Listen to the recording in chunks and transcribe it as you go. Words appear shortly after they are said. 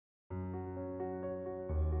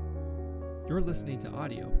You're listening to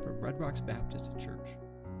audio from Red Rocks Baptist Church.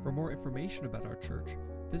 For more information about our church,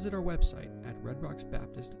 visit our website at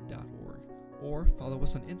redrocksbaptist.org or follow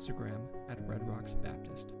us on Instagram at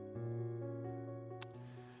redrocksbaptist.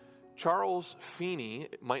 Charles Feeney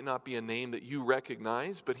might not be a name that you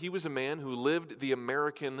recognize, but he was a man who lived the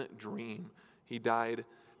American dream. He died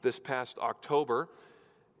this past October,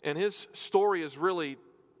 and his story is really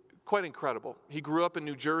quite incredible. He grew up in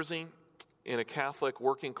New Jersey in a Catholic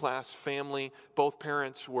working-class family. Both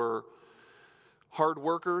parents were hard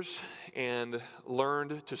workers and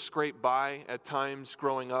learned to scrape by. At times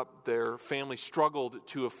growing up, their family struggled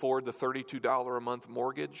to afford the $32 a month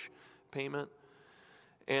mortgage payment.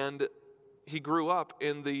 And he grew up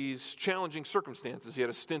in these challenging circumstances. He had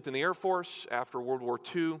a stint in the Air Force after World War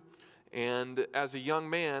II, and as a young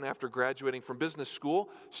man, after graduating from business school,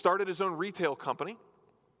 started his own retail company,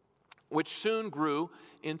 which soon grew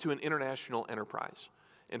into an international enterprise.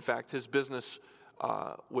 In fact, his business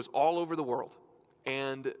was all over the world.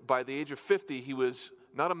 And by the age of 50, he was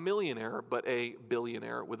not a millionaire, but a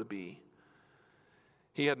billionaire with a B.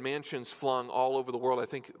 He had mansions flung all over the world. I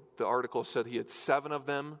think the article said he had 7 of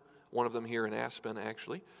them, one of them here in Aspen,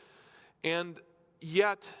 actually. And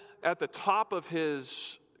yet, at the top of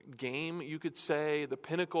his game, you could say, the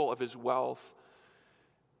pinnacle of his wealth,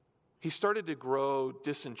 he started to grow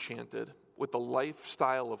disenchanted with the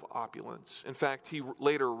lifestyle of opulence. In fact, he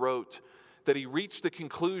later wrote that he reached the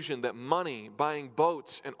conclusion that money, buying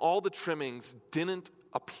boats, and all the trimmings didn't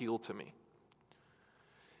appeal to me.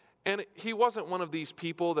 And he wasn't one of these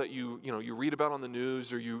people that you read about on the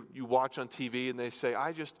news or you watch on TV and they say,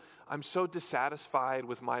 I'm so dissatisfied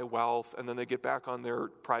with my wealth, and then they get back on their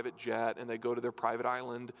private jet and they go to their private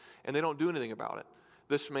island and they don't do anything about it.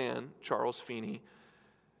 This man, Charles Feeney,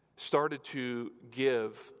 started to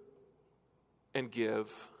give and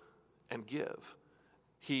give and give.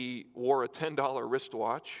 He wore a $10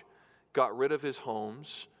 wristwatch, got rid of his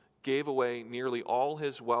homes, gave away nearly all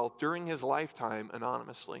his wealth during his lifetime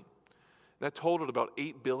anonymously. That totaled about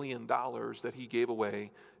 $8 billion that he gave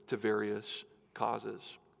away to various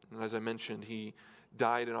causes. And as I mentioned, he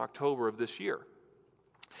died in October of this year.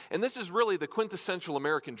 And this is really the quintessential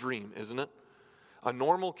American dream, isn't it? A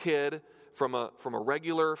normal kid from a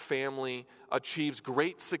regular family achieves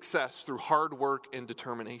great success through hard work and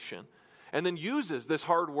determination, and then uses this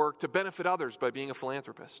hard work to benefit others by being a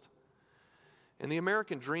philanthropist. And the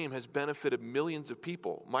American dream has benefited millions of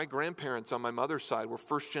people. My grandparents on my mother's side were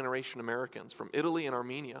first-generation Americans from Italy and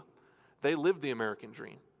Armenia. They lived the American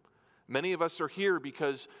dream. Many of us are here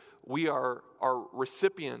because we are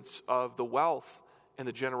recipients of the wealth and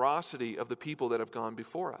the generosity of the people that have gone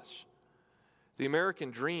before us. The American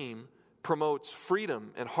dream promotes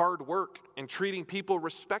freedom and hard work and treating people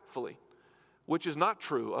respectfully, which is not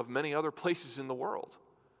true of many other places in the world.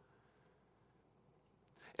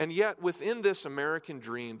 And yet, within this American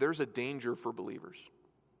dream, there's a danger for believers.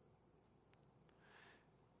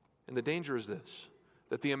 And the danger is this,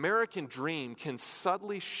 that the American dream can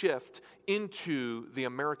subtly shift into the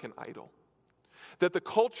American idol. That the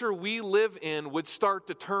culture we live in would start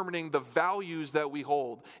determining the values that we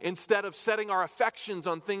hold. Instead of setting our affections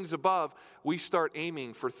on things above, we start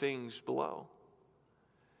aiming for things below.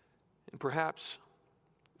 And perhaps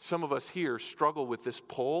some of us here struggle with this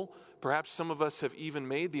pull. Perhaps some of us have even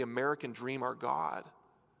made the American dream our God.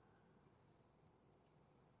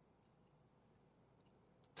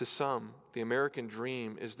 To some, the American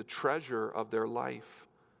dream is the treasure of their life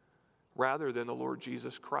rather than the Lord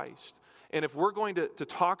Jesus Christ. And if we're going to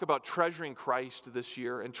talk about treasuring Christ this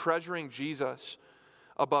year and treasuring Jesus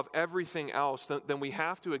above everything else, then we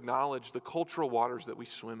have to acknowledge the cultural waters that we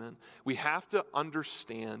swim in. We have to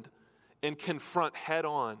understand and confront head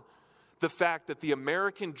on the fact that the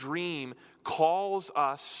American dream calls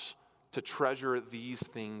us to treasure these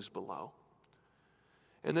things below.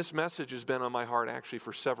 And this message has been on my heart actually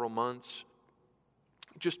for several months.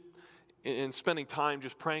 Just in spending time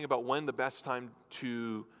just praying about when the best time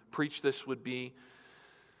to preach this would be.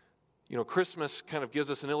 You know, Christmas kind of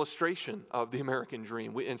gives us an illustration of the American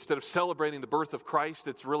dream. Instead of celebrating the birth of Christ,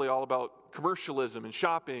 it's really all about commercialism and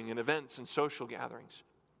shopping and events and social gatherings.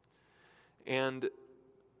 And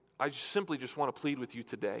I simply want to plead with you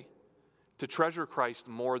today to treasure Christ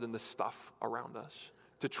more than the stuff around us,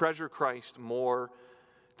 to treasure Christ more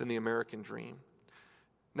than the American dream.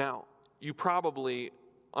 Now, you probably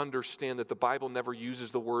understand that the Bible never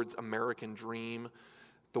uses the words American dream.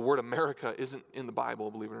 The word America isn't in the Bible,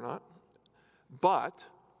 believe it or not. But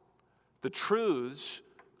the truths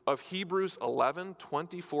of Hebrews 11,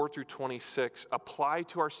 24 through 26 apply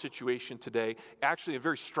to our situation today, actually in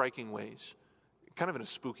very striking ways, kind of in a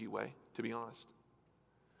spooky way, to be honest.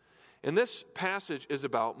 And this passage is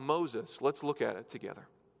about Moses. Let's look at it together.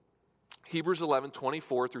 Hebrews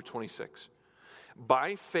 11:24-26.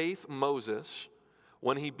 By faith, Moses,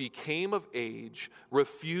 when he became of age,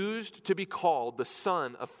 refused to be called the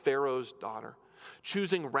son of Pharaoh's daughter,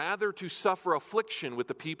 choosing rather to suffer affliction with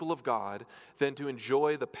the people of God than to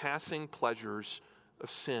enjoy the passing pleasures of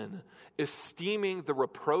sin, esteeming the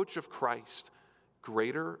reproach of Christ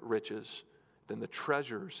greater riches than the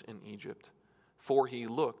treasures in Egypt, for he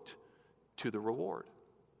looked to the reward.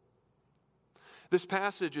 This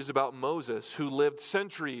passage is about Moses, who lived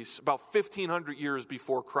centuries, about 1,500 years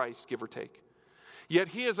before Christ, give or take. Yet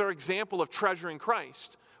he is our example of treasuring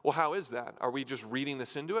Christ. Well, how is that? Are we just reading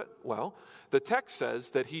this into it? Well, the text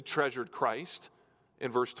says that he treasured Christ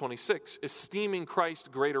in verse 26, esteeming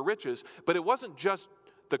Christ greater riches. But it wasn't just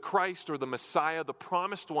the Christ or the Messiah, the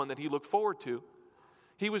promised one that he looked forward to.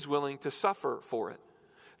 He was willing to suffer for it.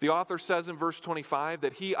 The author says in verse 25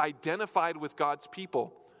 that he identified with God's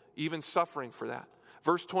people, even suffering for that.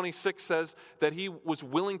 Verse 26 says that he was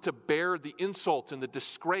willing to bear the insult and the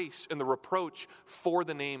disgrace and the reproach for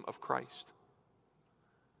the name of Christ.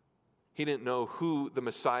 He didn't know who the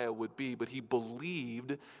Messiah would be, but he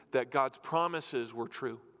believed that God's promises were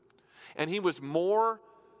true. And he was more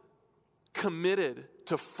committed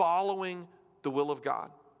to following the will of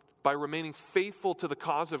God by remaining faithful to the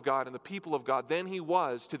cause of God and the people of God than he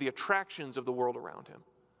was to the attractions of the world around him.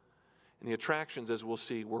 And the attractions, as we'll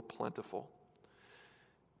see, were plentiful.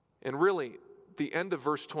 And really, the end of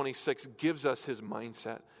verse 26 gives us his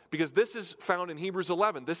mindset. Because this is found in Hebrews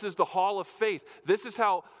 11. This is the hall of faith. This is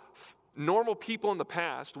how normal people in the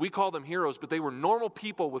past, we call them heroes, but they were normal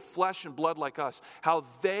people with flesh and blood like us, how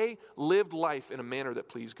they lived life in a manner that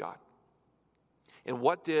pleased God. And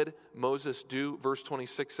what did Moses do? Verse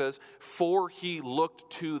 26 says, for he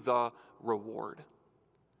looked to the reward.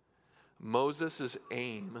 Moses'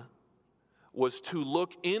 aim was to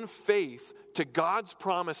look in faith to God's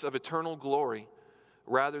promise of eternal glory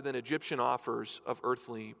rather than Egyptian offers of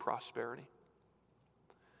earthly prosperity.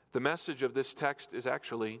 The message of this text is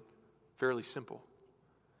actually fairly simple.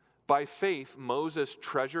 By faith, Moses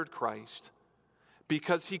treasured Christ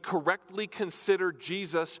because he correctly considered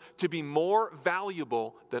Jesus to be more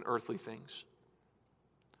valuable than earthly things.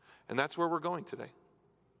 And that's where we're going today.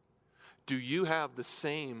 Do you have the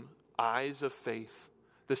same eyes of faith,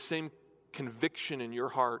 the same conviction in your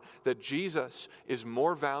heart that Jesus is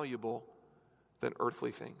more valuable than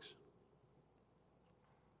earthly things?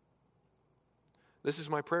 This is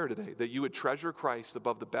my prayer today, that you would treasure Christ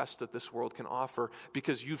above the best that this world can offer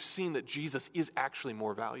because you've seen that Jesus is actually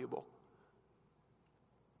more valuable.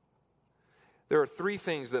 There are three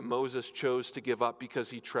things that Moses chose to give up because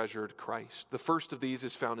he treasured Christ. The first of these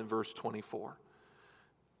is found in verse 24.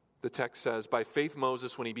 The text says, by faith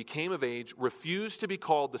Moses, when he became of age, refused to be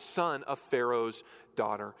called the son of Pharaoh's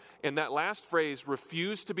daughter. And that last phrase,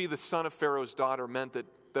 refused to be the son of Pharaoh's daughter, meant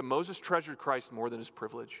that Moses treasured Christ more than his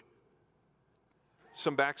privilege.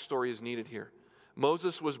 Some backstory is needed here.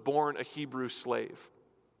 Moses was born a Hebrew slave.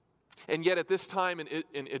 And yet at this time in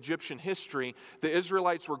Egyptian history, the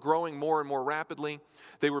Israelites were growing more and more rapidly.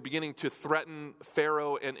 They were beginning to threaten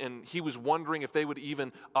Pharaoh, and he was wondering if they would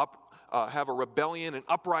even have a rebellion and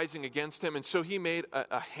uprising against him. And so he made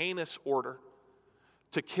a heinous order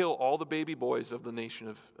to kill all the baby boys of the nation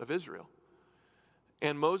of Israel.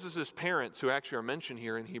 And Moses' parents, who actually are mentioned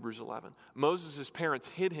here in Hebrews 11, Moses' parents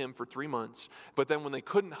hid him for 3 months, but then when they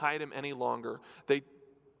couldn't hide him any longer, they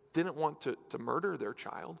didn't want to murder their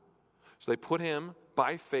child. So they put him,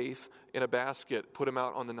 by faith, in a basket, put him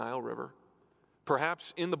out on the Nile River.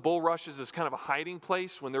 Perhaps in the bulrushes as kind of a hiding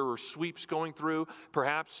place when there were sweeps going through.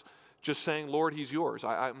 Perhaps just saying, Lord, he's yours.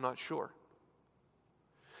 I'm not sure.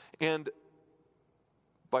 And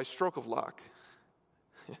by stroke of luck,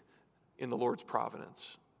 in the Lord's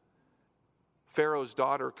providence, Pharaoh's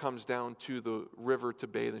daughter comes down to the river to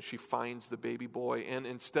bathe, and she finds the baby boy. And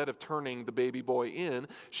instead of turning the baby boy in,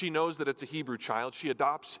 she knows that it's a Hebrew child. She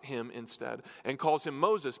adopts him instead and calls him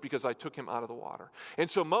Moses because I took him out of the water. And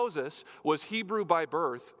so Moses was Hebrew by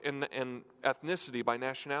birth and ethnicity, by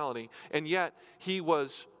nationality, and yet he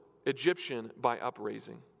was Egyptian by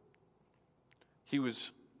upraising. He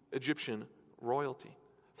was Egyptian royalty.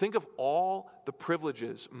 Think of all the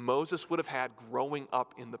privileges Moses would have had growing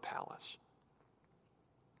up in the palace.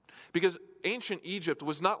 Because ancient Egypt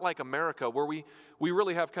was not like America, where we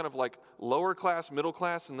really have kind of like lower class, middle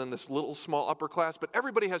class, and then this little small upper class, but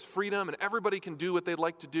everybody has freedom and everybody can do what they'd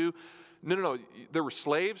like to do. No. There were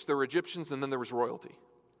slaves, there were Egyptians, and then there was royalty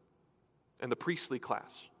and the priestly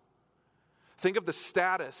class. Think of the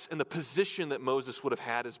status and the position that Moses would have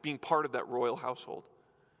had as being part of that royal household.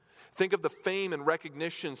 Think of the fame and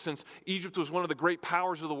recognition, since Egypt was one of the great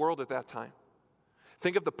powers of the world at that time.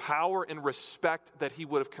 Think of the power and respect that he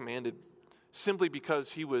would have commanded simply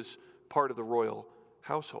because he was part of the royal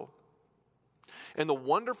household. And the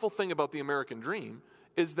wonderful thing about the American dream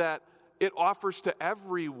is that it offers to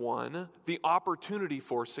everyone the opportunity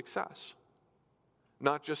for success,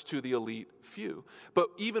 not just to the elite few. But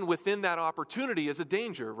even within that opportunity is a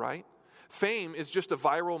danger, right? Fame is just a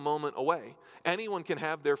viral moment away. Anyone can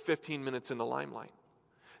have their 15 minutes in the limelight.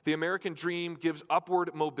 The American dream gives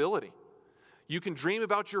upward mobility. You can dream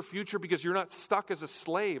about your future because you're not stuck as a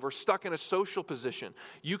slave or stuck in a social position.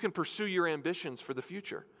 You can pursue your ambitions for the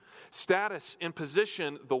future. Status and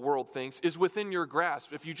position, the world thinks, is within your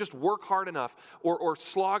grasp if you just work hard enough or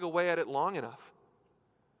slog away at it long enough.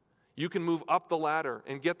 You can move up the ladder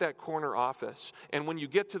and get that corner office. And when you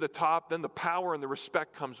get to the top, then the power and the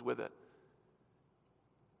respect comes with it.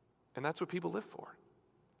 And that's what people live for.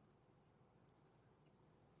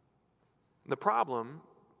 The problem,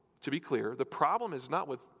 to be clear, the problem is not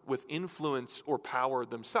with influence or power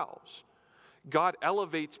themselves. God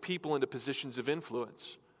elevates people into positions of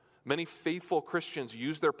influence. Many faithful Christians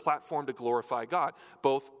use their platform to glorify God,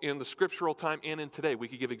 both in the scriptural time and in today. We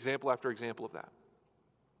could give example after example of that.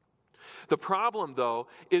 The problem, though,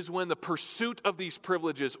 is when the pursuit of these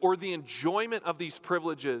privileges or the enjoyment of these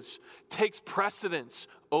privileges takes precedence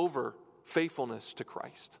over faithfulness to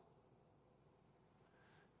Christ.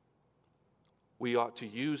 We ought to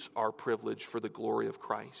use our privilege for the glory of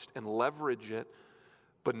Christ and leverage it,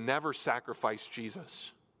 but never sacrifice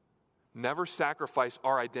Jesus. Never sacrifice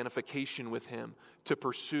our identification with him to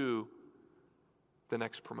pursue the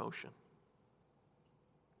next promotion.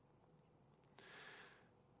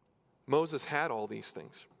 Moses had all these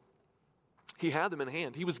things. He had them in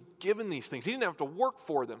hand. He was given these things. He didn't have to work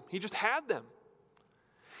for them. He just had them.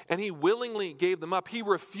 And he willingly gave them up. He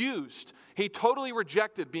refused. He totally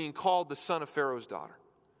rejected being called the son of Pharaoh's daughter.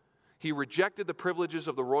 He rejected the privileges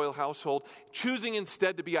of the royal household, choosing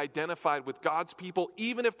instead to be identified with God's people,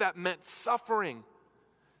 even if that meant suffering.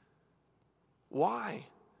 Why?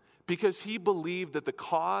 Because he believed that the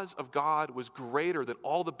cause of God was greater than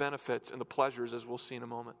all the benefits and the pleasures, as we'll see in a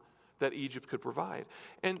moment, that Egypt could provide.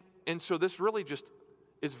 And so this really just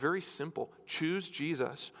is very simple. Choose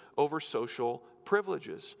Jesus over social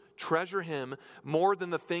privileges. Treasure him more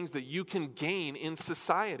than the things that you can gain in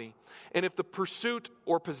society. And if the pursuit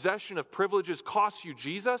or possession of privileges costs you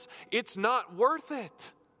Jesus, it's not worth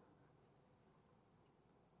it.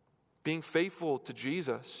 Being faithful to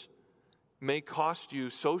Jesus may cost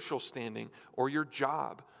you social standing or your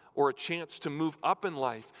job or a chance to move up in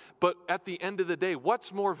life. But at the end of the day,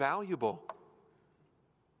 what's more valuable?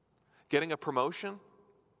 Getting a promotion?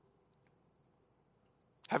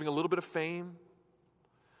 Having a little bit of fame?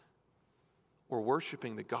 Or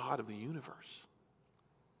worshiping the God of the universe?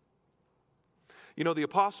 You know, the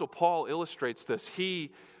Apostle Paul illustrates this.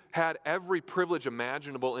 He had every privilege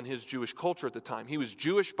imaginable in his Jewish culture at the time. He was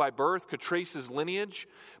Jewish by birth, could trace his lineage,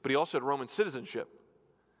 but he also had Roman citizenship.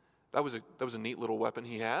 That was a neat little weapon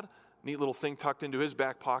he had, neat little thing tucked into his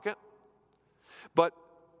back pocket. But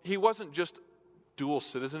he wasn't just dual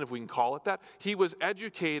citizen, if we can call it that. He was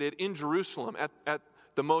educated in Jerusalem at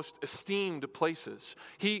the most esteemed places.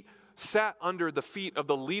 He sat under the feet of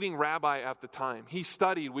the leading rabbi at the time. He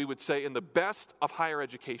studied, we would say, in the best of higher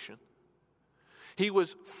education. He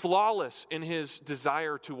was flawless in his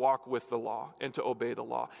desire to walk with the law and to obey the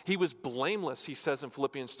law. He was blameless, he says in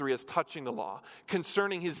Philippians 3, as touching the law.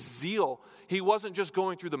 Concerning his zeal, he wasn't just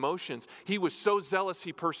going through the motions. He was so zealous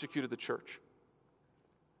he persecuted the church.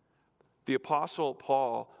 The Apostle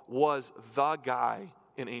Paul was the guy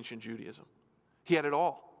in ancient Judaism. He had it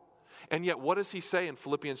all. And yet, what does he say in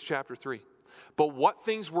Philippians chapter 3? But what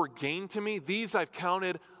things were gained to me, these I've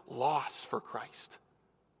counted loss for Christ.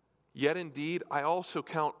 Yet indeed, I also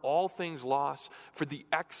count all things loss for the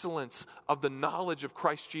excellence of the knowledge of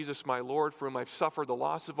Christ Jesus my Lord, for whom I've suffered the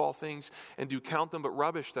loss of all things, and do count them but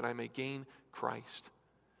rubbish, that I may gain Christ.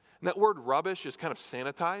 And that word rubbish is kind of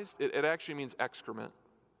sanitized. It actually means excrement.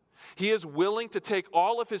 He is willing to take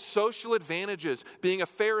all of his social advantages, being a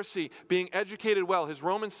Pharisee, being educated well, his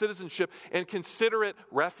Roman citizenship, and consider it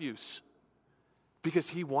refuse, because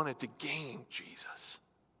he wanted to gain Jesus.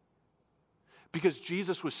 Because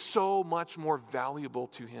Jesus was so much more valuable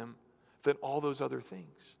to him than all those other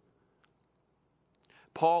things.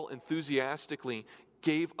 Paul enthusiastically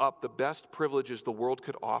gave up the best privileges the world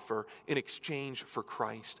could offer in exchange for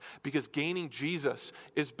Christ, because gaining Jesus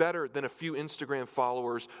is better than a few Instagram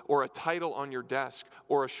followers or a title on your desk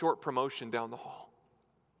or a short promotion down the hall.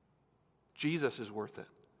 Jesus is worth it.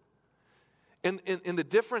 And the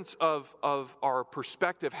difference of our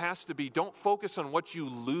perspective has to be, don't focus on what you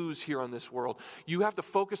lose here on this world. You have to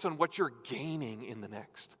focus on what you're gaining in the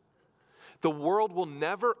next. The world will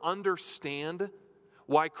never understand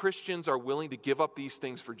why Christians are willing to give up these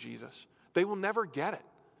things for Jesus. They will never get it.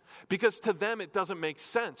 Because to them, it doesn't make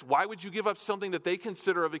sense. Why would you give up something that they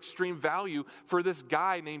consider of extreme value for this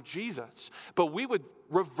guy named Jesus? But we would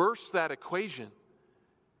reverse that equation.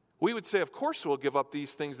 We would say, of course we'll give up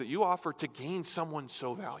these things that you offer to gain someone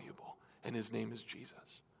so valuable, and his name is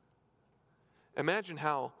Jesus. Imagine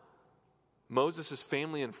how Moses'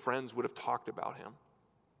 family and friends would have talked about him.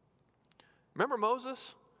 Remember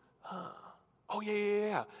Moses? Oh,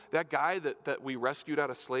 yeah. That guy that we rescued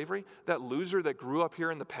out of slavery, that loser that grew up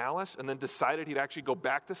here in the palace and then decided he'd actually go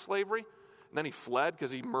back to slavery, and then he fled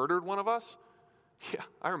because he murdered one of us? Yeah,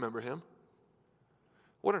 I remember him.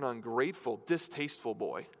 What an ungrateful, distasteful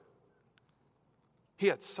boy. He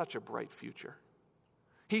had such a bright future.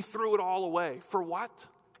 He threw it all away. For what?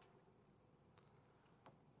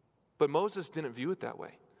 But Moses didn't view it that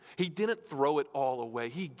way. He didn't throw it all away.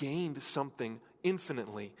 He gained something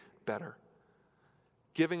infinitely better.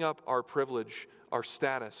 Giving up our privilege, our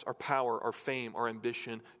status, our power, our fame, our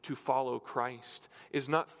ambition to follow Christ is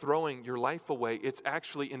not throwing your life away. It's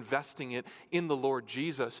actually investing it in the Lord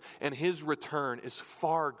Jesus, and his return is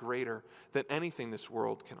far greater than anything this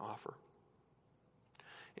world can offer.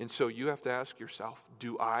 And so you have to ask yourself,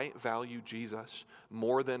 do I value Jesus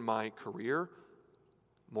more than my career,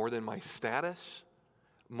 more than my status,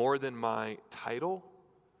 more than my title,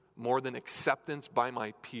 more than acceptance by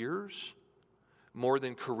my peers, more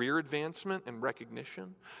than career advancement and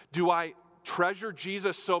recognition? Do I treasure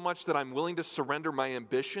Jesus so much that I'm willing to surrender my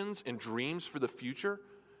ambitions and dreams for the future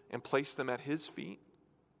and place them at his feet?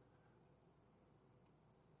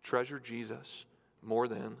 Treasure Jesus more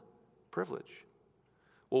than privilege.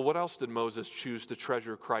 Well, what else did Moses choose to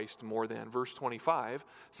treasure Christ more than? Verse 25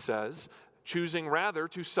 says, choosing rather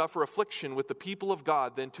to suffer affliction with the people of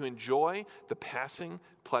God than to enjoy the passing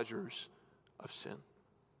pleasures of sin.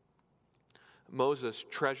 Moses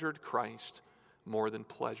treasured Christ more than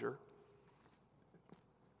pleasure.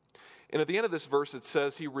 And at the end of this verse, it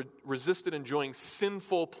says he resisted enjoying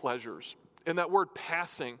sinful pleasures. And that word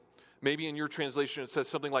passing, maybe in your translation it says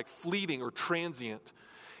something like fleeting or transient.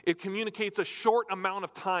 It communicates a short amount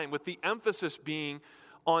of time, with the emphasis being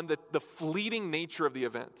on the fleeting nature of the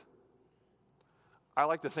event. I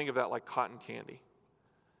like to think of that like cotton candy.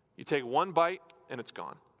 You take one bite and it's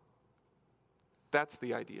gone. That's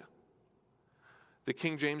the idea. The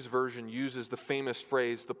King James Version uses the famous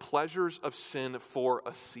phrase, the pleasures of sin for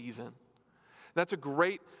a season. That's a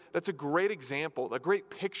great example, a great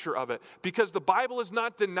picture of it, because the Bible is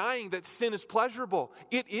not denying that sin is pleasurable.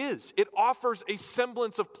 It is. It offers a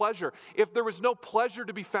semblance of pleasure. If there was no pleasure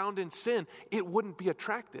to be found in sin, it wouldn't be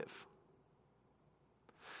attractive.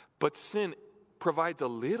 But sin provides a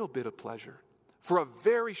little bit of pleasure for a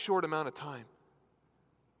very short amount of time.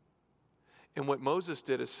 And what Moses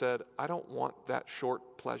did is said, I don't want that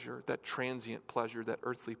short pleasure, that transient pleasure, that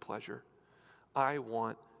earthly pleasure. I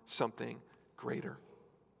want something greater.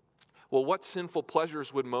 Well, what sinful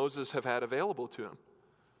pleasures would Moses have had available to him?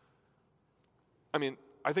 I mean,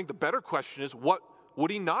 I think the better question is, what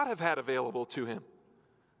would he not have had available to him?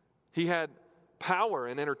 He had power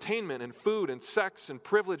and entertainment and food and sex and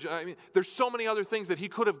privilege. I mean, there's so many other things that he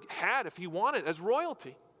could have had if he wanted as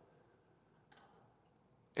royalty.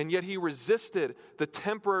 And yet he resisted the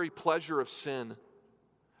temporary pleasure of sin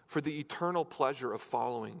for the eternal pleasure of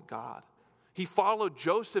following God. He followed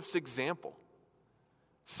Joseph's example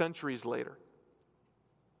centuries later.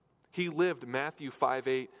 He lived Matthew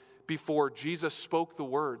 5:8 before Jesus spoke the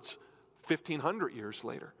words 1,500 years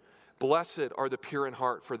later. Blessed are the pure in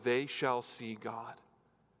heart, for they shall see God.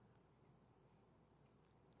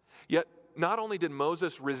 Yet, not only did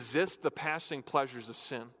Moses resist the passing pleasures of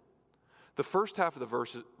sin, the first half of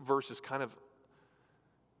the verse is kind of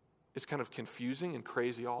confusing and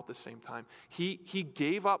crazy all at the same time. He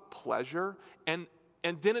gave up pleasure and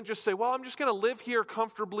didn't just say, well, I'm just going to live here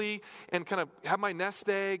comfortably and kind of have my nest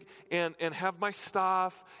egg and have my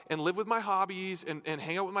stuff and live with my hobbies and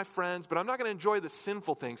hang out with my friends, but I'm not going to enjoy the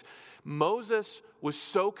sinful things. Moses was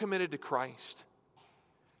so committed to Christ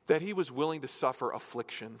that he was willing to suffer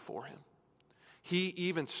affliction for him. He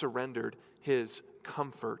even surrendered his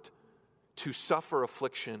comfort to suffer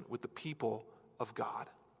affliction with the people of God.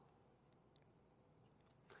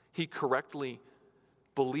 He correctly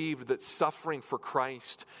believed that suffering for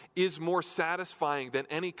Christ is more satisfying than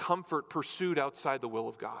any comfort pursued outside the will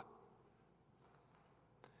of God.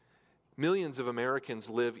 Millions of Americans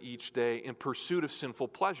live each day in pursuit of sinful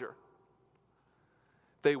pleasure.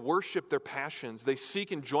 They worship their passions. They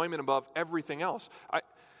seek enjoyment above everything else.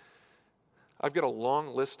 I've got a long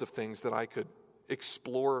list of things that I could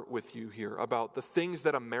explore with you here about the things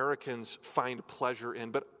that Americans find pleasure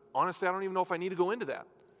in, but honestly, I don't even know if I need to go into that.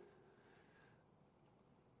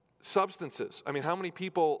 Substances. I mean, how many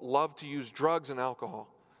people love to use drugs and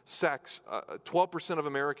alcohol? Sex. 12% of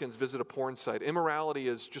Americans visit a porn site. Immorality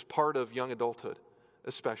is just part of young adulthood,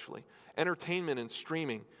 especially. Entertainment and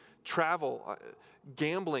streaming. Travel.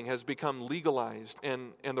 Gambling has become legalized,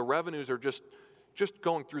 and the revenues are just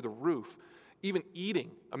going through the roof. Even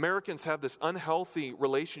eating. Americans have this unhealthy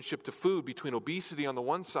relationship to food between obesity on the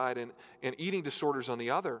one side and eating disorders on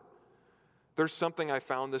the other. There's something I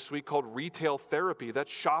found this week called retail therapy.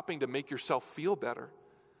 That's shopping to make yourself feel better.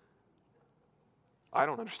 I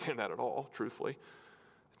don't understand that at all, truthfully.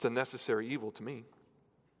 It's a necessary evil to me.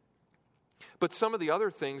 But some of the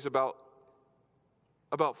other things about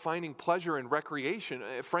finding pleasure and recreation,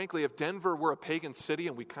 frankly, if Denver were a pagan city,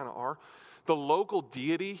 and we kind of are, the local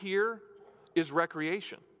deity here is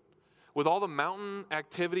recreation. With all the mountain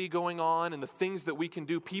activity going on and the things that we can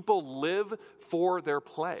do, people live for their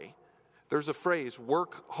play. There's a phrase,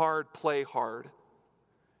 work hard, play hard.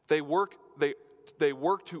 They work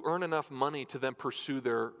to earn enough money to then pursue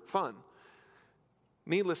their fun.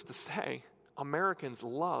 Needless to say, Americans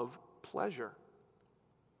love pleasure.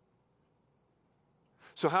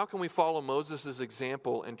 So how can we follow Moses'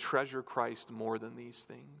 example and treasure Christ more than these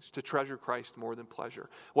things? To treasure Christ more than pleasure?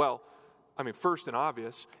 Well, first and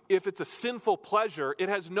obvious, if it's a sinful pleasure, it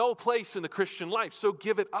has no place in the Christian life, so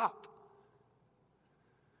give it up.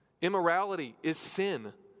 Immorality is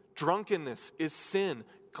sin. Drunkenness is sin.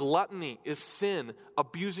 Gluttony is sin.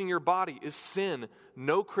 Abusing your body is sin.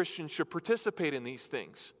 No Christian should participate in these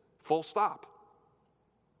things. Full stop.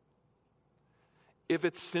 If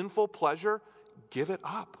it's sinful pleasure, give it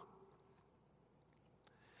up.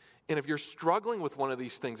 And if you're struggling with one of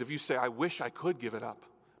these things, if you say, I wish I could give it up,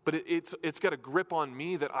 but it's got a grip on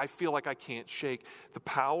me that I feel like I can't shake. The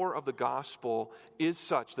power of the gospel is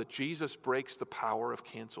such that Jesus breaks the power of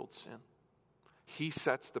canceled sin. He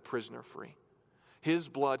sets the prisoner free. His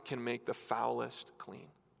blood can make the foulest clean.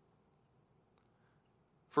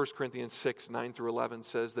 1 Corinthians 6, 9 through 11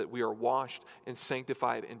 says that we are washed and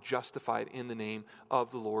sanctified and justified in the name of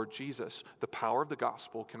the Lord Jesus. The power of the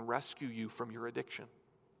gospel can rescue you from your addiction.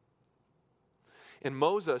 And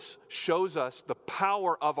Moses shows us the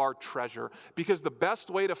power of our treasure, because the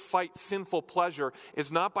best way to fight sinful pleasure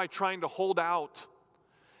is not by trying to hold out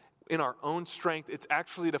in our own strength. It's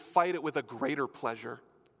actually to fight it with a greater pleasure,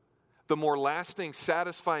 the more lasting,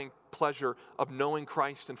 satisfying pleasure of knowing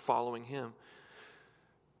Christ and following Him.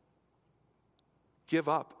 Give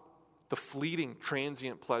up the fleeting,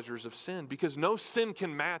 transient pleasures of sin, because no sin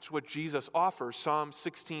can match what Jesus offers. Psalm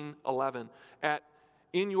 16:11,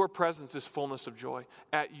 in your presence is fullness of joy.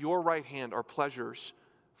 At your right hand are pleasures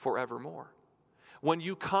forevermore. When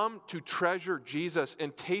you come to treasure Jesus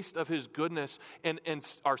and taste of His goodness and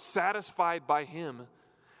are satisfied by Him,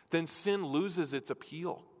 then sin loses its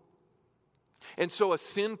appeal. And so a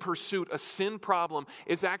sin pursuit, a sin problem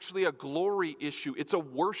is actually a glory issue. It's a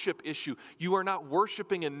worship issue. You are not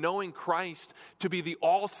worshiping and knowing Christ to be the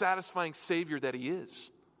all-satisfying Savior that He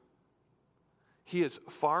is. He is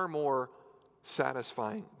far more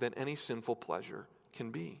satisfying than any sinful pleasure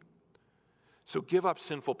can be. So give up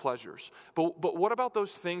sinful pleasures. But what about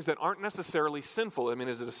those things that aren't necessarily sinful?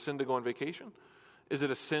 Is it a sin to go on vacation? Is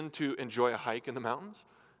it a sin to enjoy a hike in the mountains?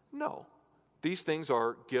 No. These things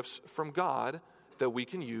are gifts from God that we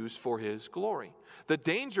can use for His glory. The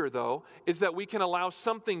danger, though, is that we can allow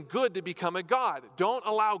something good to become a god. Don't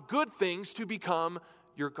allow good things to become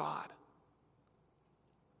your God.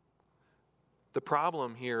 The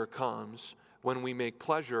problem here comes when we make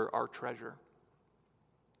pleasure our treasure.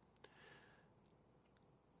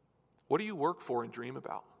 What do you work for and dream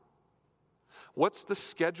about? What's the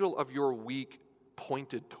schedule of your week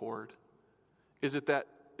pointed toward? Is it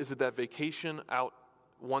that vacation out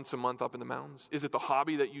once a month up in the mountains? Is it the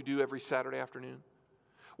hobby that you do every Saturday afternoon?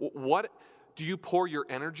 What do you pour your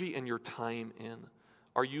energy and your time in?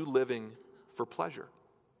 Are you living for pleasure?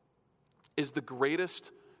 Is the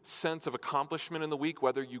greatest sense of accomplishment in the week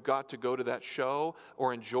whether you got to go to that show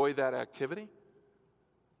or enjoy that activity?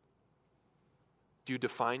 Do you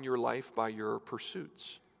define your life by your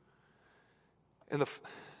pursuits? And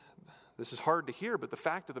this is hard to hear, but the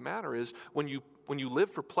fact of the matter is, when you live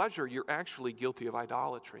for pleasure, you're actually guilty of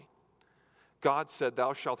idolatry. God said,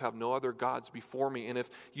 "Thou shalt have no other gods before me." And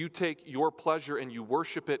if you take your pleasure and you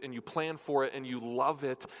worship it and you plan for it and you love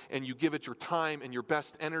it and you give it your time and your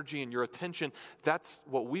best energy and your attention, that's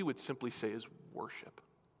what we would simply say is worship.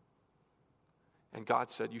 And God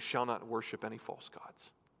said, "You shall not worship any false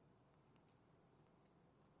gods."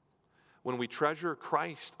 When we treasure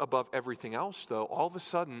Christ above everything else, though, all of a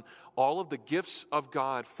sudden, all of the gifts of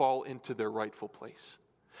God fall into their rightful place.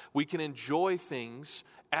 We can enjoy things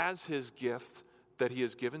as His gift that He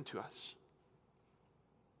has given to us,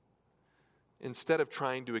 instead of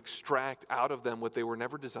trying to extract out of them what they were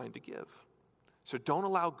never designed to give. So don't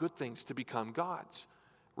allow good things to become gods.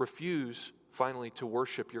 Refuse, finally, to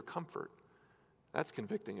worship your comfort. That's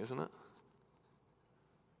convicting, isn't it?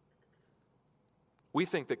 We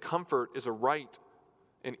think that comfort is a right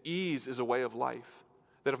and ease is a way of life.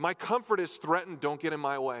 That if my comfort is threatened, don't get in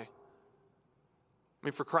my way. I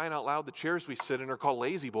mean, for crying out loud, the chairs we sit in are called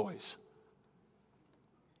lazy boys.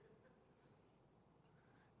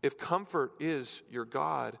 If comfort is your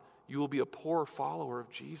God, you will be a poor follower of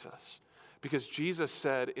Jesus. Because Jesus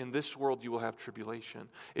said, in this world you will have tribulation.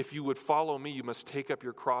 If you would follow me, you must take up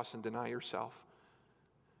your cross and deny yourself.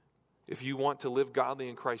 If you want to live godly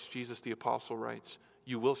in Christ Jesus, the apostle writes,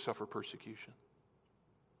 you will suffer persecution.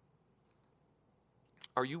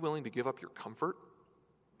 Are you willing to give up your comfort,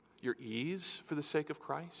 your ease for the sake of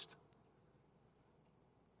Christ?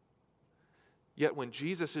 Yet when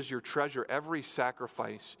Jesus is your treasure, every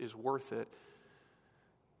sacrifice is worth it.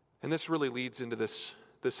 And this really leads into this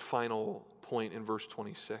final point in verse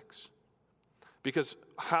 26. Because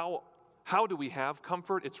how do we have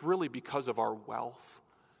comfort? It's really because of our wealth.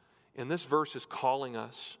 And this verse is calling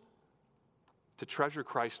us to treasure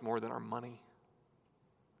Christ more than our money.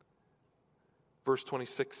 Verse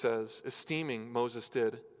 26 says, esteeming, Moses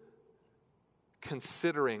did,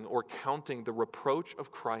 considering or counting the reproach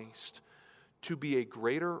of Christ to be a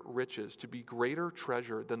greater riches, to be greater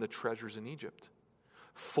treasure than the treasures in Egypt.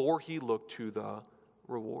 For he looked to the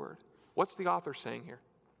reward. What's the author saying here?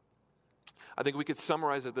 I think we could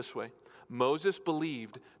summarize it this way. Moses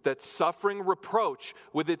believed that suffering reproach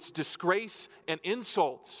with its disgrace and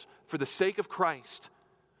insults for the sake of Christ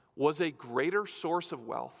was a greater source of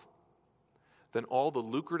wealth than all the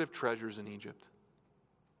lucrative treasures in Egypt.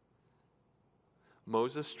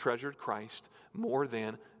 Moses treasured Christ more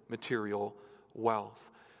than material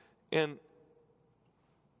wealth. And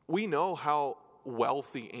we know how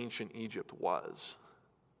wealthy ancient Egypt was,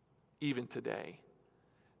 even today,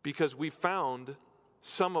 because we found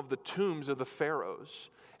some of the tombs of the pharaohs.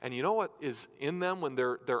 And you know what is in them when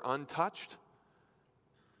they're untouched?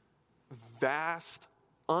 Vast,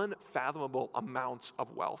 unfathomable amounts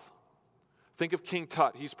of wealth. Think of King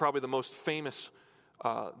Tut. He's probably the most famous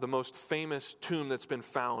tomb that's been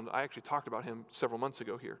found. I actually talked about him several months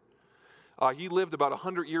ago here. He lived about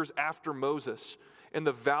 100 years after Moses, and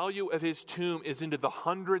the value of his tomb is into the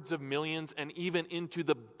hundreds of millions and even into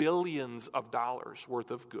the billions of dollars worth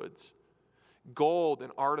of goods. Gold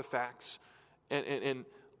and artifacts and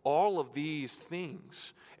all of these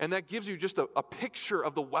things. And that gives you just a picture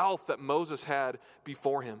of the wealth that Moses had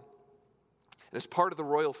before him. And as part of the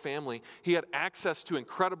royal family, he had access to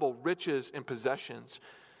incredible riches and possessions.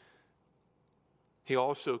 He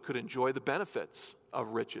also could enjoy the benefits of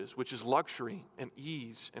riches, which is luxury and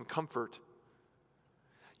ease and comfort.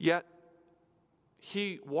 Yet,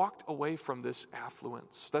 he walked away from this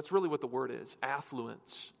affluence. That's really what the word is,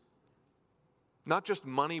 affluence. Not just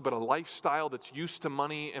money, but a lifestyle that's used to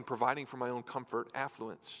money and providing for my own comfort,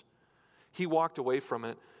 affluence. He walked away from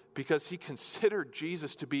it because he considered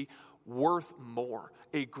Jesus to be worth more,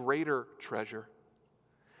 a greater treasure.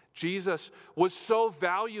 Jesus was so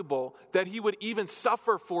valuable that he would even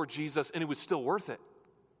suffer for Jesus, and it was still worth it.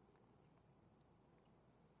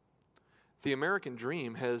 The American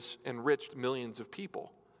dream has enriched millions of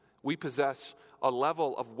people. We possess a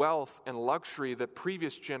level of wealth and luxury that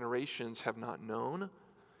previous generations have not known,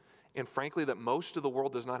 and frankly, that most of the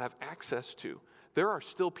world does not have access to. There are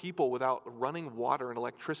still people without running water and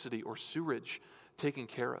electricity or sewage taken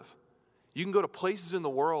care of. You can go to places in the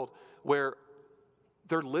world where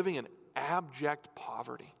they're living in abject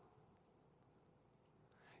poverty.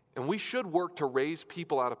 And we should work to raise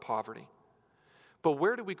people out of poverty. But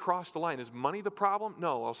where do we cross the line? Is money the problem?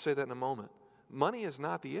 No, I'll say that in a moment. Money is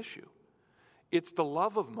not the issue. It's the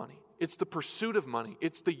love of money. It's the pursuit of money.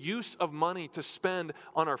 It's the use of money to spend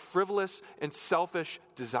on our frivolous and selfish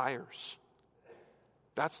desires.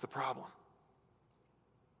 That's the problem.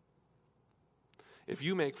 If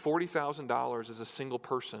you make $40,000 as a single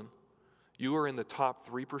person, you are in the top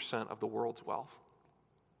 3% of the world's wealth.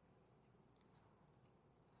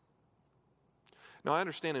 Now, I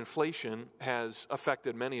understand inflation has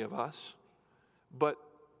affected many of us, but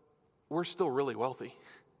we're still really wealthy.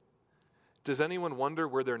 Does anyone wonder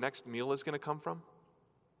where their next meal is going to come from?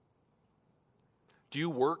 Do you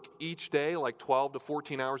work each day like 12 to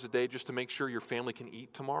 14 hours a day just to make sure your family can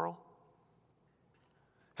eat tomorrow?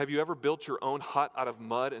 Have you ever built your own hut out of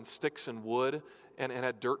mud and sticks and wood and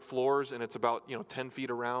had dirt floors and it's about 10 feet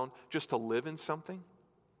around just to live in something?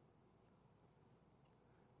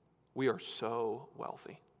 We are so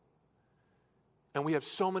wealthy. And we have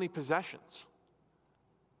so many possessions.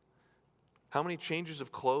 How many changes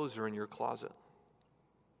of clothes are in your closet?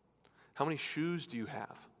 How many shoes do you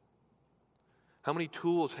have? How many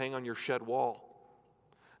tools hang on your shed wall?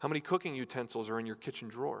 How many cooking utensils are in your kitchen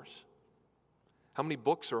drawers? How many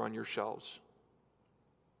books are on your shelves?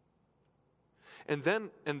 And then,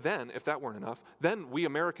 if that weren't enough, then we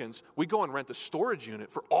Americans, we go and rent a storage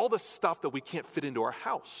unit for all the stuff that we can't fit into our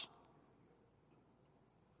house.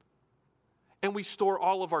 And we store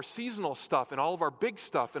all of our seasonal stuff and all of our big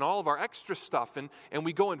stuff and all of our extra stuff. And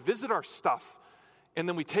we go and visit our stuff. And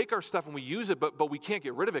then we take our stuff and we use it, but we can't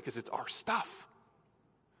get rid of it because it's our stuff.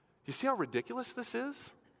 You see how ridiculous this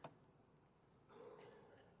is?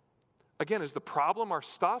 Again, is the problem our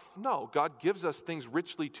stuff? No, God gives us things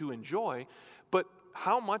richly to enjoy, but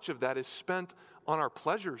how much of that is spent on our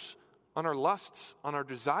pleasures, on our lusts, on our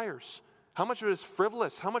desires? How much of it is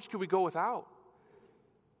frivolous? How much could we go without?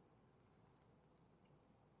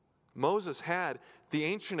 Moses had the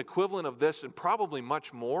ancient equivalent of this and probably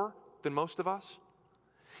much more than most of us.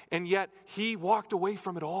 And yet, he walked away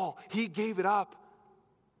from it all. He gave it up.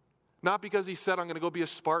 Not because he said, I'm going to go be a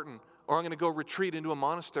Spartan or I'm going to go retreat into a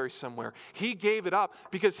monastery somewhere. He gave it up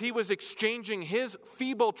because he was exchanging his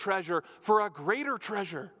feeble treasure for a greater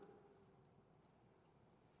treasure.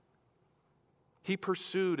 He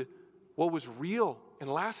pursued what was real and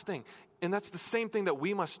lasting. And that's the same thing that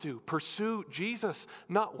we must do. Pursue Jesus,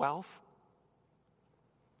 not wealth.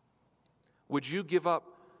 Would you give up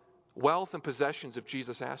wealth and possessions if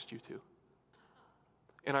Jesus asked you to?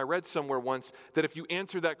 And I read somewhere once that if you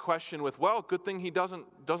answer that question with, well, good thing he doesn't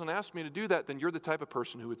ask me to do that, then you're the type of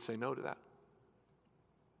person who would say no to that.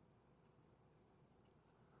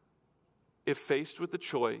 If faced with the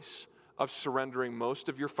choice of surrendering most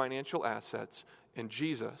of your financial assets and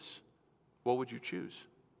Jesus, what would you choose?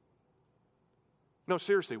 No,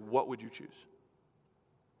 seriously, what would you choose?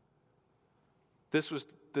 This was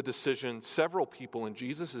the decision several people in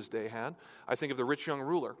Jesus' day had. I think of the rich young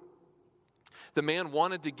ruler. The man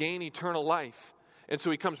wanted to gain eternal life. And so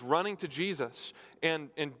he comes running to Jesus. And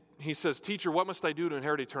he says, Teacher, what must I do to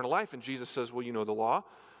inherit eternal life? And Jesus says, well, you know the law.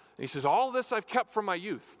 And he says, all this I've kept from my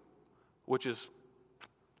youth. Which is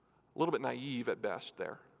a little bit naive at best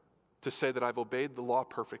there. To say that I've obeyed the law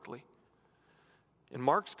perfectly. And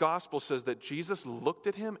Mark's gospel says that Jesus looked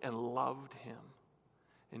at him and loved him.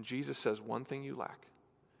 And Jesus says, one thing you lack.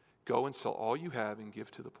 Go and sell all you have and give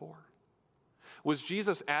to the poor. Was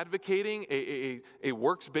Jesus advocating a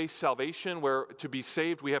works-based salvation where to be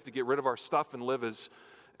saved we have to get rid of our stuff and live as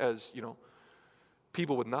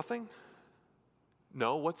people with nothing?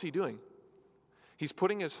 No, what's he doing? He's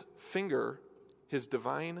putting his finger, his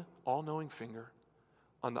divine, all-knowing finger,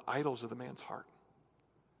 on the idols of the man's heart.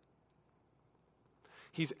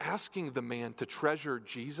 He's asking the man to treasure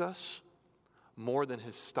Jesus more than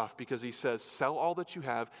his stuff because he says, sell all that you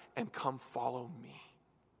have and come follow me.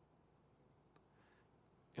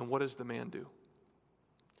 And what does the man do?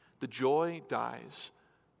 The joy dies.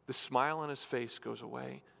 The smile on his face goes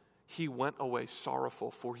away. He went away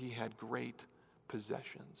sorrowful, for he had great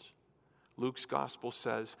possessions. Luke's gospel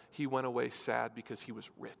says he went away sad because he was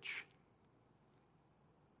rich.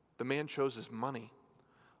 The man chose his money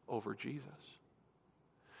over Jesus.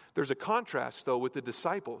 There's a contrast, though, with the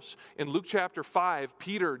disciples. In Luke chapter 5,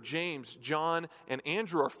 Peter, James, John, and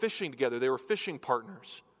Andrew are fishing together. They were fishing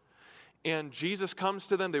partners. And Jesus comes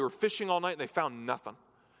to them. They were fishing all night, and they found nothing.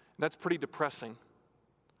 And that's pretty depressing.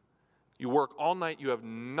 You work all night. You have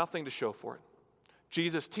nothing to show for it.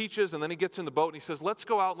 Jesus teaches, and then he gets in the boat, and he says, let's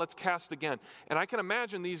go out and let's cast again. And I can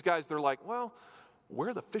imagine these guys, they're like, well,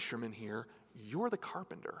 we're the fishermen here. You're the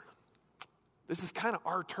carpenter. This is kind of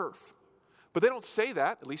our turf. But they don't say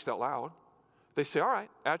that, at least out loud. They say, all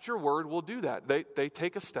right, at your word, we'll do that. They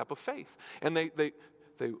take a step of faith. And they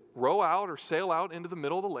row out or sail out into the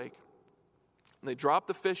middle of the lake. And they drop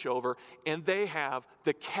the fish over, and they have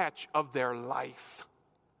the catch of their life.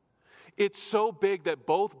 It's so big that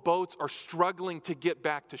both boats are struggling to get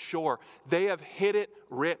back to shore. They have hit it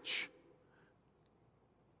rich.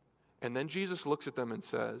 And then Jesus looks at them and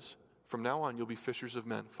says, from now on, you'll be fishers of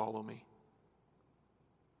men. Follow me.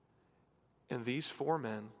 And these four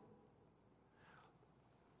men,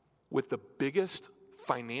 with the biggest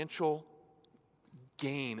financial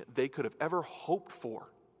gain they could have ever hoped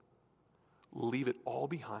for, leave it all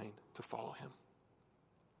behind to follow him.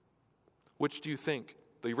 Which do you think?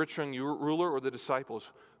 The rich young ruler or the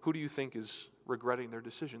disciples? Who do you think is regretting their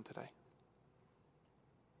decision today?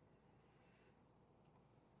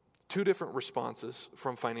 Two different responses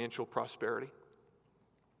from financial prosperity.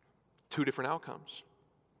 Two different outcomes.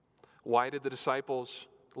 Why did the disciples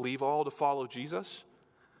leave all to follow Jesus?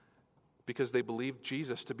 Because they believed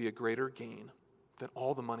Jesus to be a greater gain than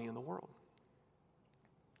all the money in the world.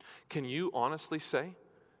 Can you honestly say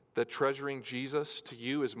that treasuring Jesus to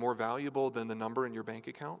you is more valuable than the number in your bank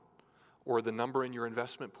account or the number in your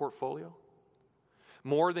investment portfolio?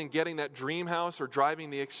 More than getting that dream house or driving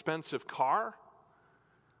the expensive car?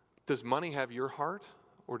 Does money have your heart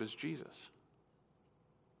or does Jesus?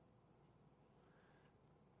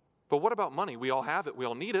 But what about money? We all have it. We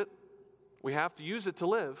all need it. We have to use it to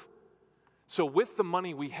live. So with the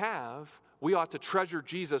money we have, we ought to treasure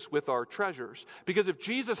Jesus with our treasures. Because if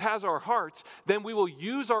Jesus has our hearts, then we will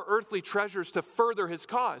use our earthly treasures to further his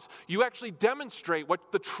cause. You actually demonstrate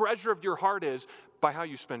what the treasure of your heart is by how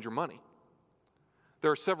you spend your money. There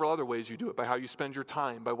are several other ways you do it, by how you spend your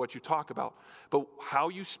time, by what you talk about. But how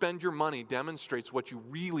you spend your money demonstrates what you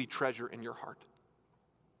really treasure in your heart.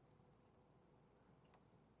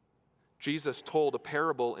 Jesus told a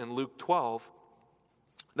parable in Luke 12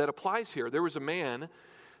 that applies here. There was a man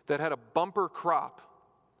that had a bumper crop.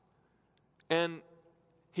 And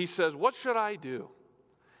he says, "What should I do?"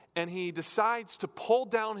 And he decides to pull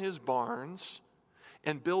down his barns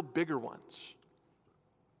and build bigger ones.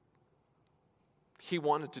 He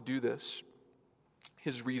wanted to do this.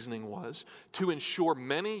 His reasoning was to ensure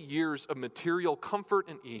many years of material comfort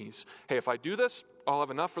and ease. Hey, if I do this, I'll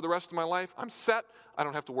have enough for the rest of my life. I'm set. I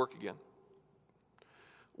don't have to work again.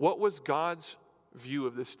 What was God's view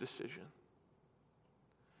of this decision?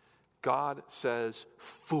 God says,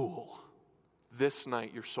 "Fool, this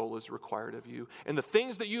night your soul is required of you. And the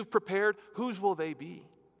things that you've prepared, whose will they be?"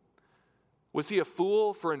 Was he a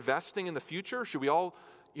fool for investing in the future? Should we all,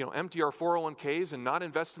 empty our 401ks and not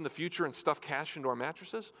invest in the future and stuff cash into our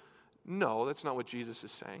mattresses? No, that's not what Jesus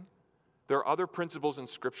is saying. There are other principles in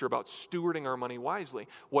Scripture about stewarding our money wisely.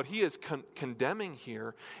 What he is condemning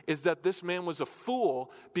here is that this man was a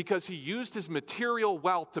fool because he used his material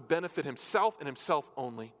wealth to benefit himself and himself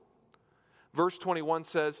only. Verse 21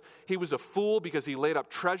 says, he was a fool because he laid up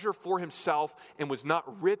treasure for himself and was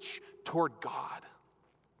not rich toward God.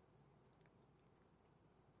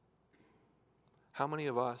 How many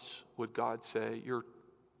of us would God say, you're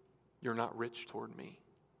not rich toward me?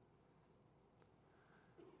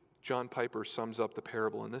 John Piper sums up the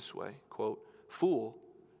parable in this way, quote, "Fool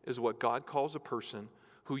is what God calls a person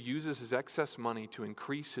who uses his excess money to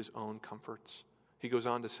increase his own comforts." He goes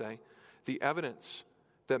on to say, "The evidence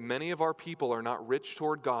that many of our people are not rich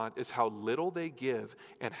toward God is how little they give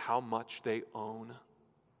and how much they own."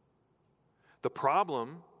 The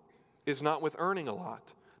problem is not with earning a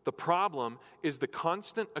lot. The problem is the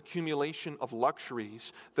constant accumulation of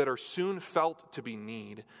luxuries that are soon felt to be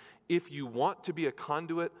need. If you want to be a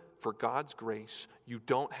conduit for God's grace, you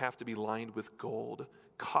don't have to be lined with gold.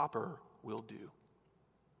 Copper will do.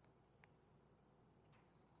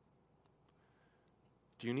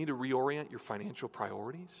 Do you need to reorient your financial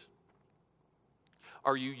priorities?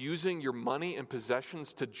 Are you using your money and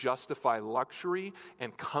possessions to justify luxury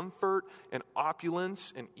and comfort and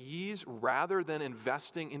opulence and ease rather than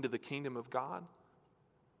investing into the kingdom of God?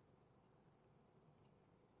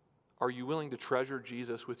 Are you willing to treasure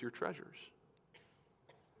Jesus with your treasures?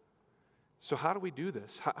 So how do we do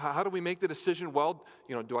this? How do we make the decision,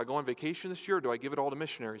 do I go on vacation this year or do I give it all to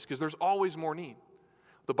missionaries? Because there's always more need.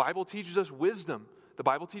 The Bible teaches us wisdom. The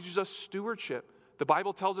Bible teaches us stewardship. The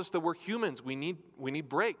Bible tells us that we're humans. We need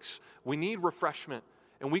breaks. We need refreshment.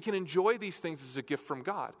 And we can enjoy these things as a gift from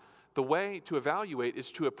God. The way to evaluate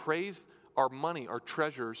is to appraise our money, our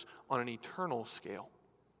treasures, on an eternal scale.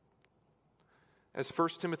 As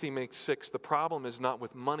 1 Timothy makes 6, the problem is not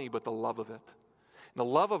with money, but the love of it. And the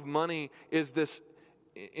love of money is this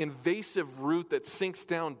invasive root that sinks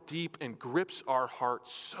down deep and grips our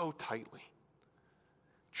hearts so tightly,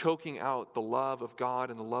 choking out the love of God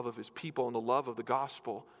and the love of his people and the love of the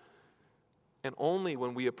gospel. And only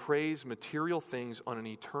when we appraise material things on an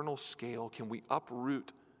eternal scale can we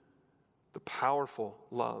uproot the powerful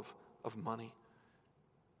love of money.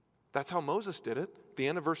 That's how Moses did it. The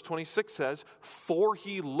end of verse 26 says, "For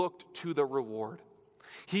he looked to the reward."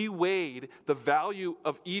 He weighed the value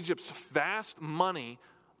of Egypt's vast money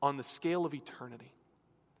on the scale of eternity.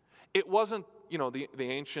 It wasn't, the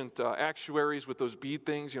ancient actuaries with those bead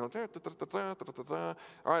things, all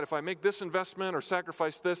right, if I make this investment or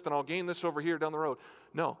sacrifice this, then I'll gain this over here down the road.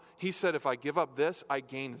 No, he said, if I give up this, I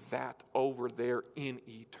gain that over there in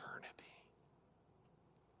eternity.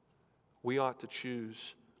 we ought to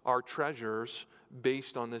choose our treasures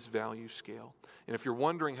based on this value scale. And if you're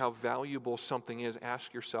wondering how valuable something is,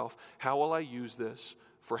 ask yourself, how will I use this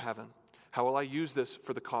for heaven? How will I use this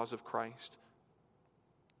for the cause of Christ?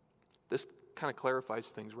 This kind of clarifies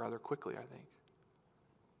things rather quickly, I think.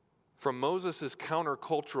 From Moses'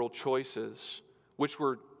 countercultural choices, which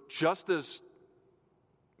were just as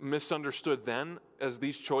misunderstood then as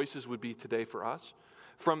these choices would be today for us,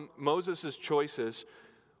 from Moses' choices,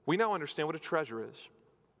 we now understand what a treasure is.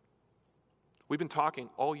 We've been talking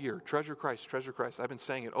all year, treasure Christ, treasure Christ. I've been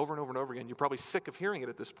saying it over and over and over again. You're probably sick of hearing it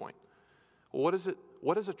at this point. Well, what is it?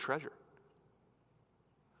 What is a treasure?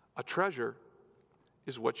 A treasure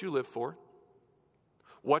is what you live for,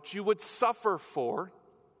 what you would suffer for,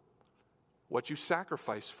 what you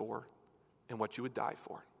sacrifice for, and what you would die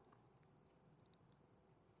for.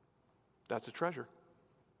 That's a treasure.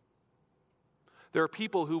 There are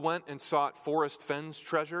people who went and sought Forrest Fenn's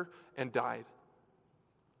treasure and died.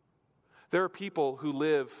 There are people who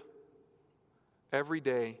live every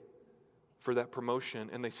day for that promotion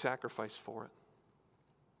and they sacrifice for it.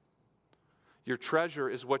 Your treasure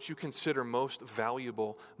is what you consider most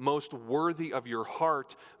valuable, most worthy of your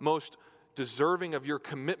heart, most deserving of your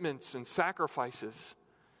commitments and sacrifices.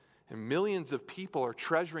 And millions of people are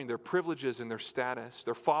treasuring their privileges and their status,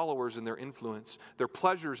 their followers and their influence, their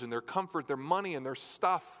pleasures and their comfort, their money and their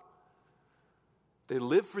stuff. They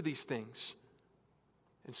live for these things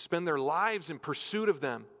and spend their lives in pursuit of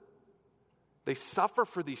them. They suffer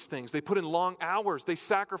for these things. They put in long hours. They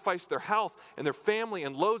sacrifice their health and their family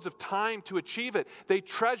and loads of time to achieve it. They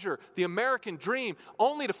treasure the American dream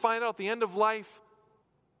only to find out at the end of life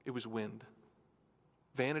it was wind.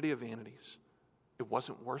 Vanity of vanities. It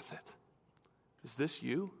wasn't worth it. Is this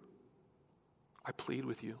you? I plead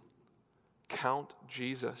with you. Count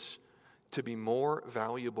Jesus to be more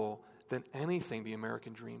valuable than anything the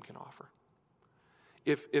American dream can offer.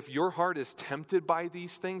 If your heart is tempted by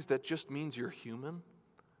these things, that just means you're human.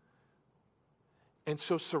 And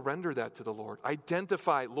so surrender that to the Lord.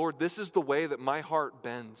 Identify, Lord, this is the way that my heart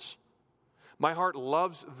bends. My heart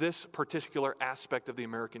loves this particular aspect of the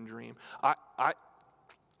American dream.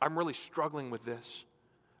 I'm really struggling with this.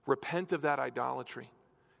 Repent of that idolatry.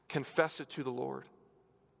 Confess it to the Lord.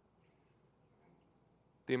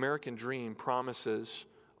 The American dream promises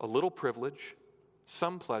a little privilege,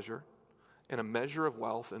 some pleasure, and a measure of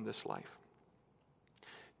wealth in this life.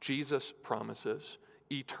 Jesus promises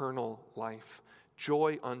eternal life,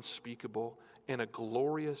 joy unspeakable, and a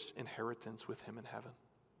glorious inheritance with Him in heaven.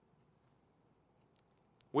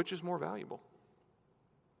 Which is more valuable?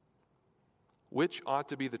 Which ought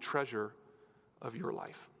to be the treasure of your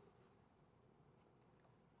life?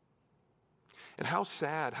 And how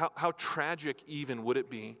sad, how tragic even would it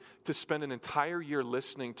be to spend an entire year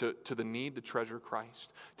listening to the need to treasure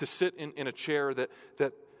Christ, to sit in a chair that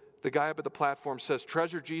the guy up at the platform says,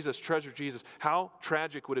 treasure Jesus, treasure Jesus. How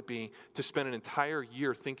tragic would it be to spend an entire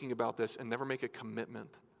year thinking about this and never make a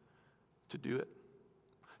commitment to do it?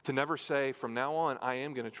 To never say, from now on, I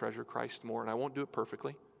am going to treasure Christ more, and I won't do it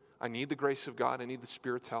perfectly. I need the grace of God. I need the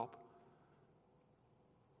Spirit's help.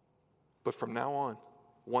 But from now on,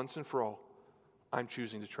 once and for all, I'm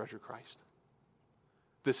choosing to treasure Christ.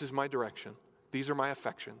 This is my direction. These are my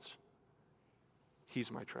affections.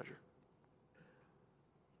 He's my treasure.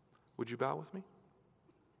 Would you bow with me?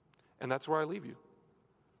 And that's where I leave you.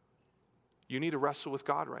 You need to wrestle with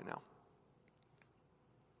God right now.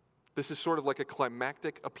 This is sort of like a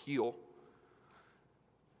climactic appeal.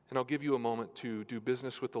 And I'll give you a moment to do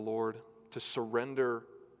business with the Lord, to surrender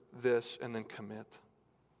this and then commit.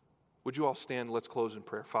 Would you all stand? Let's close in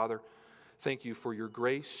prayer. Father, thank you for your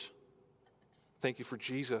grace. Thank you for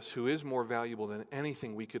Jesus, who is more valuable than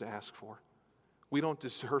anything we could ask for. We don't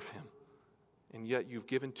deserve him, and yet you've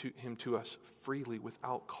given him to us freely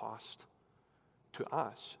without cost, to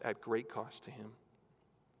us at great cost to him.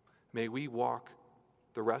 May we walk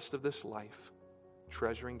the rest of this life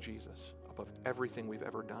treasuring Jesus above everything we've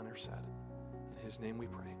ever done or said. In his name we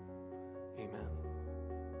pray. Amen.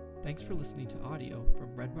 Thanks for listening to audio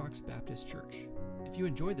from Red Rocks Baptist Church. If you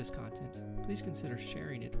enjoyed this content, please consider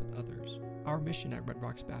sharing it with others. Our mission at Red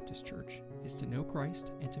Rocks Baptist Church is to know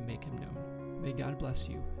Christ and to make him known. May God bless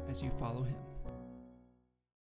you as you follow him.